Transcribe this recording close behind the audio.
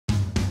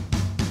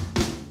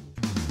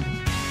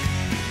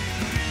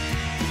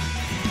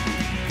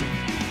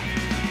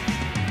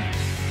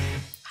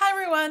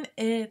everyone,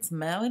 it's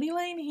Melody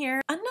Lane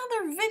here.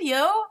 Another video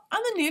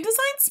on the new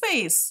design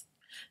space.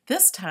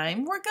 This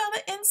time we're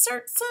gonna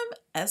insert some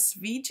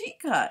SVG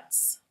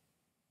cuts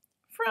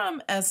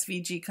from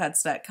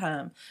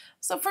svgcuts.com.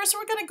 So first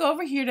we're gonna go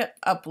over here to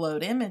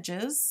upload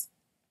images.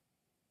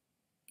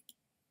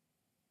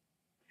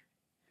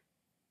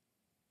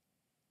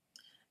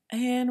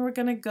 And we're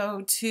gonna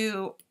go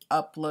to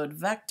upload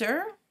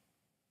vector.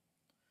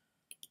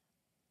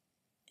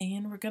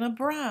 And we're going to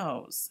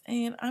browse.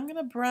 And I'm going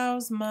to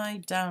browse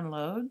my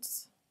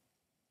downloads.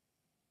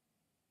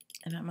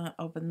 And I'm going to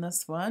open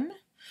this one.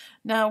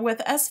 Now with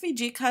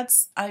SVG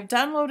cuts, I've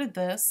downloaded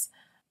this.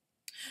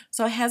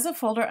 So it has a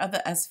folder of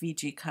the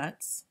SVG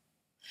cuts.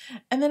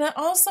 And then it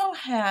also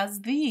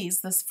has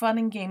this fun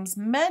and games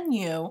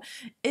menu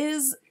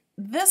is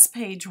this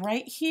page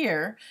right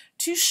here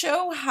to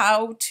show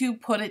how to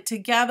put it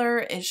together.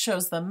 It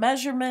shows the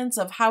measurements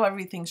of how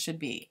everything should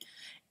be.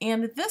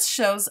 And this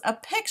shows a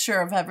picture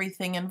of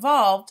everything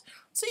involved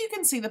so you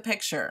can see the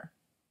picture.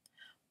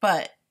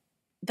 But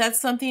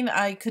that's something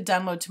I could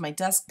download to my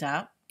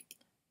desktop.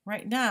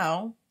 Right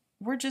now,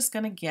 we're just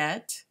going to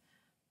get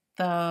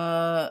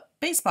the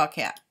baseball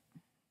cap.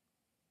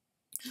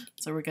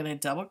 So we're going to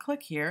double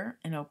click here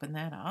and open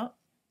that up.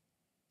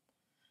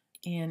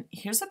 And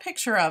here's a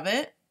picture of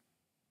it.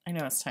 I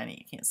know it's tiny,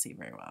 you can't see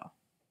very well.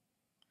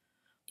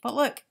 But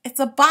look, it's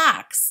a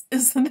box.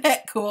 Isn't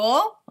that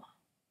cool?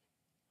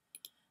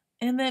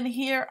 And then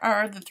here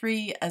are the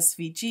 3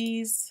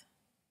 SVGs.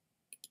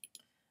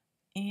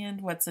 And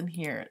what's in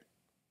here?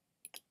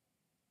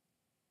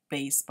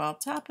 Baseball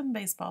top and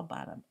baseball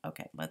bottom.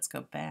 Okay, let's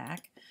go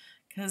back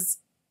because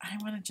I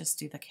want to just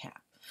do the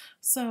cap.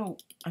 So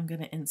I'm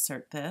going to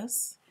insert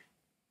this.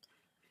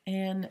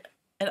 And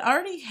it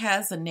already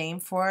has a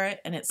name for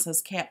it, and it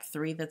says cap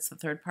 3. That's the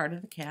third part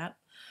of the cap.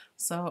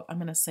 So I'm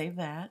going to save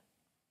that.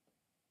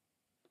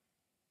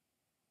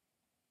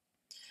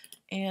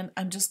 And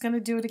I'm just going to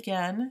do it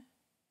again.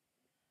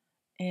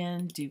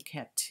 And do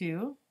cap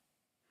 2.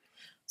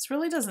 This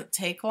really doesn't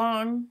take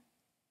long.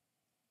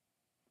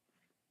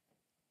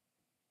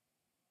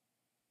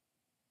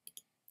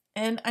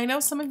 And I know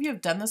some of you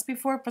have done this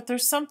before, but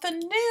there's something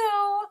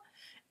new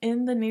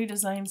in the new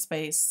design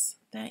space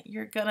that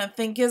you're gonna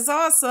think is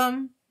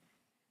awesome.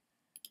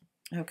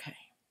 Okay.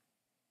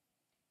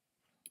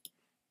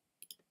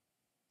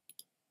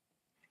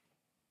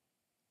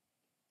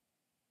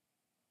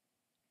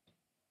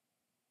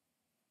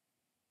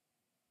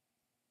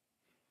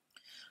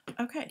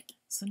 Okay,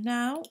 so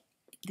now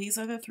these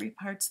are the 3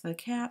 parts of the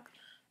cap.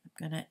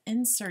 I'm going to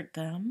insert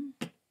them.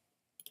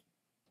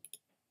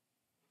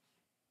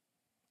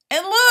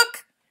 And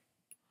look!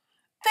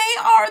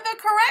 They are the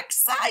correct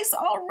size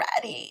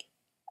already!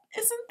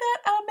 Isn't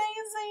that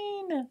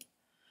amazing?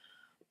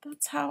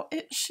 That's how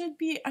it should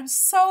be. I'm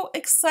so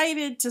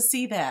excited to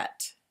see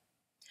that.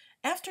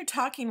 After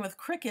talking with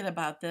Cricut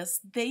about this,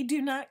 they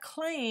do not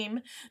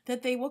claim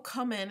that they will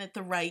come in at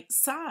the right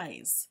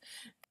size.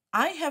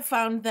 I have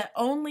found that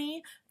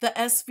only the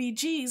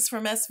SVGs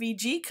from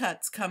SVG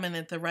cuts come in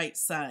at the right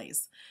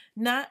size.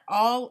 Not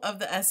all of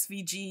the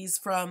SVGs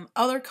from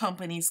other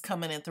companies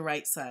come in at the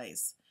right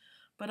size.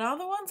 But all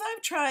the ones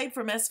I've tried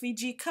from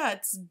SVG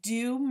cuts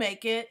do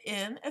make it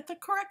in at the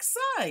correct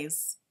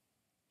size.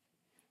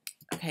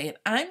 Okay, and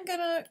I'm going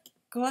to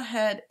go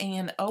ahead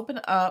and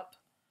open up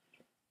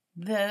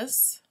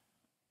this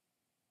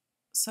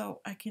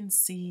so I can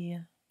see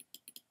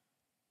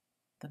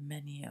the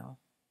menu.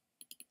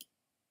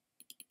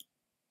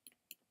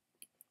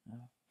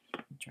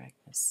 Drag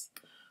this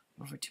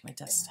over to my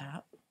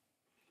desktop.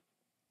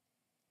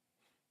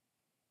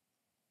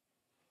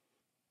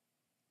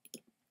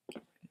 Get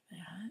rid of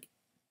that.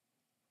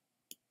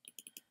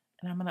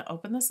 And I'm going to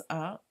open this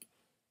up.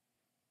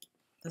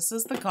 This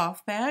is the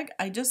golf bag.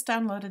 I just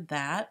downloaded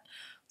that.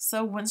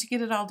 So once you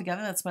get it all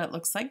together, that's what it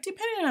looks like,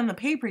 depending on the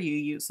paper you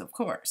use, of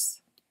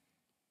course.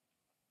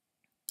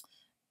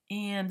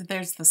 And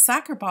there's the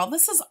soccer ball.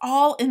 This is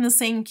all in the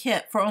same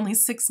kit for only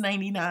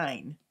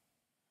 $6.99.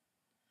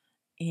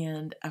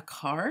 And a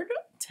card,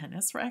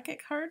 tennis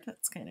racket card,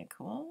 that's kind of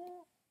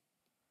cool.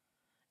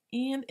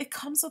 And it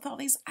comes with all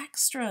these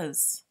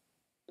extras.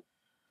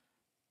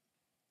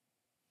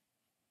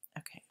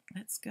 Okay,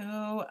 let's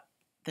go.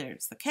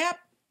 There's the cap,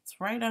 it's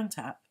right on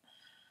top.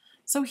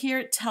 So here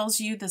it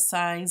tells you the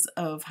size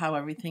of how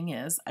everything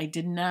is. I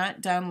did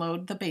not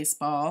download the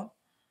baseball.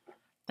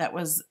 That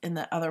was in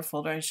the other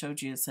folder I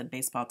showed you. It said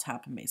baseball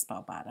top and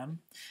baseball bottom.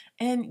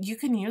 And you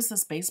can use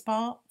this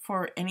baseball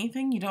for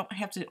anything. You don't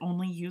have to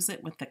only use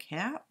it with the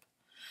cap.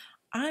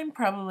 I'm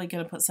probably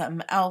going to put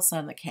something else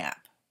on the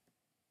cap.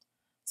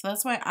 So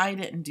that's why I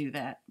didn't do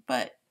that.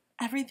 But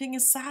everything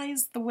is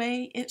sized the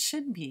way it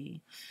should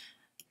be.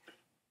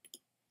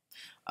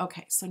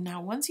 Okay, so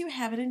now once you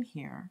have it in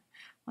here,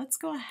 let's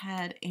go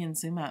ahead and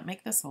zoom out.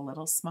 Make this a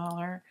little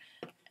smaller.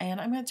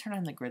 And I'm going to turn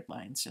on the grid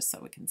lines just so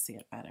we can see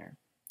it better.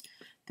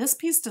 This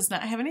piece does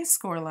not have any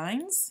score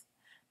lines.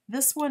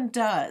 This one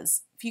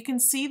does. If you can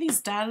see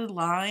these dotted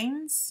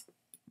lines,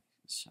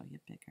 I'll show you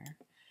bigger.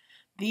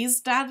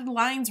 These dotted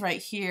lines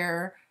right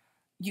here,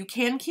 you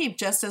can keep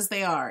just as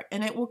they are,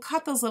 and it will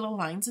cut those little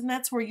lines, and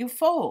that's where you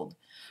fold.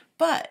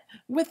 But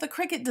with the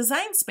Cricut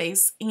Design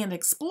Space and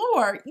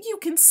Explore, you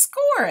can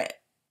score it.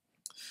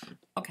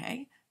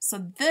 Okay,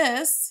 so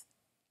this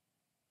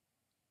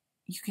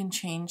you can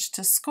change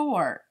to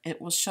score. It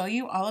will show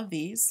you all of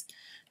these.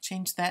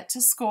 Change that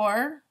to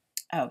score.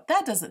 Oh,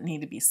 that doesn't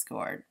need to be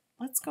scored.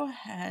 Let's go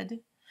ahead.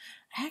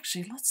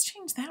 Actually, let's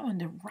change that one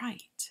to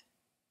write.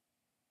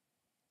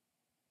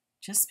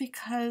 Just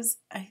because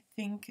I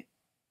think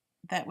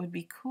that would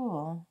be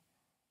cool,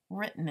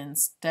 written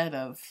instead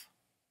of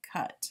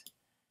cut.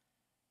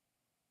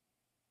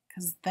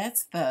 Because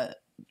that's the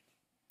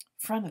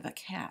front of the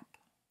cap.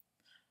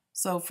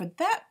 So for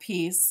that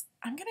piece,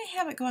 I'm going to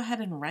have it go ahead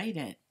and write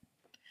it.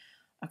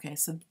 Okay,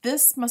 so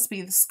this must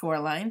be the score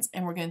lines,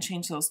 and we're going to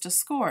change those to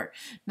score.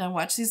 Now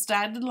watch these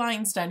dotted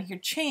lines down here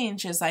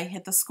change as I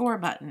hit the score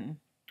button.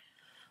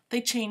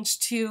 They change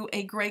to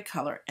a gray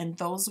color, and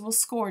those will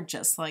score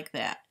just like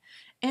that.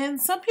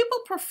 And some people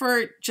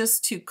prefer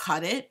just to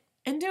cut it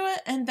and do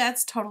it, and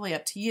that's totally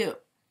up to you.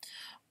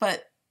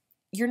 But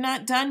you're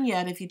not done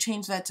yet if you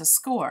change that to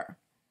score.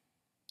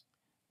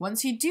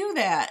 Once you do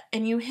that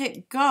and you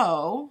hit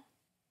go,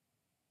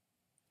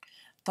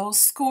 those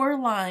score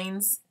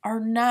lines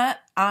are not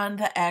on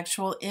the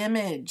actual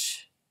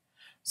image.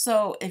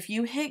 So if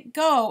you hit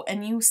go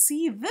and you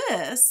see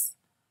this,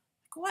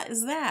 what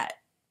is that?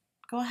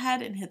 Go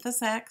ahead and hit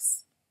this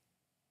X.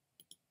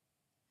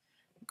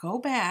 Go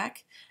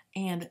back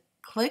and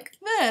click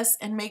this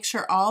and make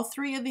sure all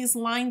three of these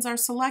lines are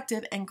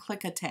selected and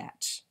click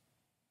attach.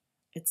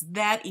 It's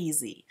that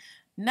easy.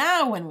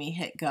 Now when we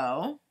hit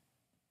go,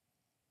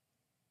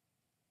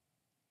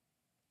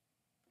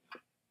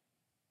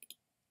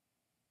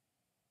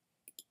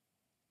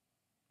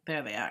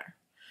 there they are.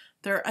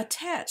 They're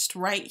attached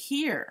right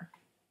here.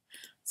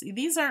 See,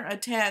 these aren't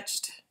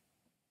attached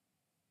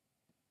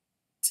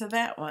to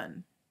that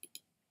one.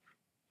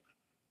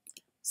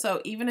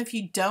 So even if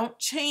you don't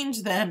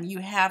change them, you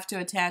have to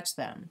attach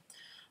them.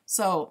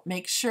 So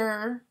make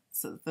sure,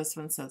 so this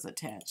one says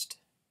attached.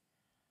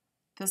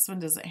 This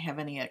one doesn't have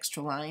any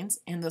extra lines,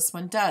 and this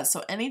one does.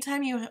 So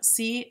anytime you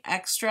see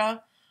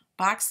extra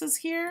boxes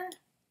here,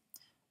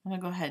 I'm going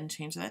to go ahead and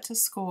change that to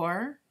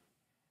score.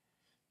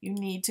 You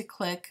need to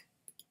click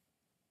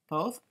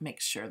both,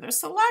 make sure they're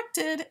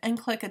selected, and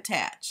click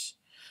attach.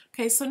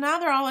 Okay, so now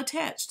they're all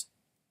attached.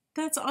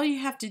 That's all you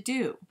have to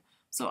do.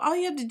 So all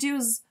you have to do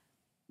is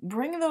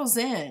bring those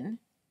in,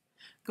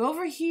 go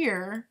over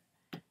here,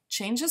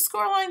 change the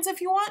score lines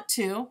if you want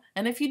to,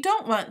 and if you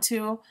don't want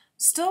to,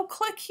 still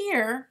click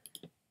here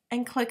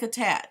and click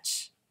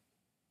attach.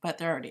 But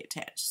they're already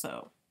attached,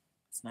 so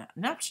it's not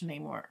an option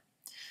anymore.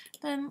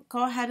 Then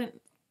go ahead and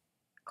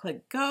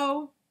click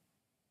go,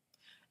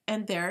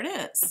 and there it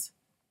is.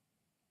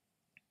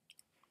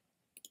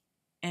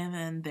 And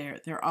then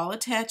they're all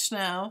attached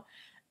now,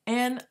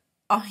 and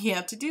all you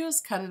have to do is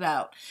cut it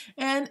out.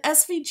 And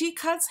SVG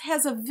Cuts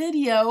has a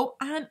video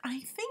on, I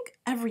think,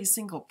 every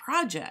single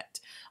project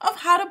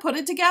of how to put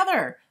it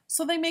together.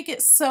 So they make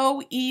it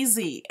so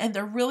easy, and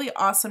they're really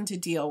awesome to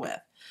deal with.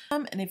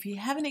 And if you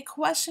have any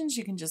questions,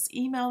 you can just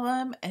email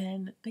them,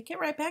 and they get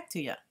right back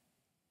to you.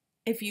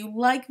 If you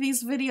like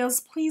these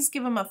videos, please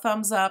give them a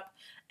thumbs up,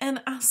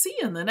 and I'll see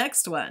you in the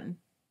next one.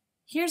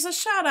 Here's a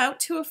shout out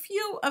to a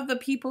few of the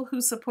people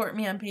who support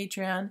me on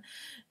Patreon.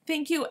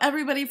 Thank you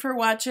everybody for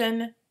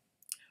watching.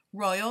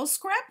 Royal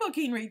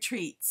Scrapbooking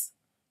Retreats,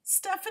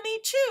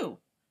 Stephanie Chu,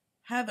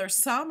 Heather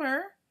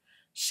Sommer,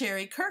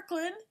 Sherry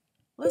Kirkland,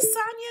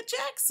 Lasagna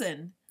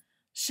Jackson,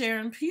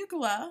 Sharon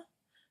Pugla,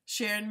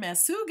 Sharon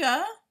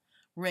Masuga,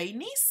 Ray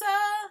Nisa,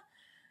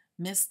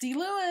 Misty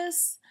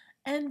Lewis,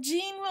 and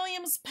Jean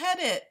Williams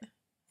Pettit.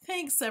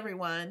 Thanks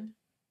everyone.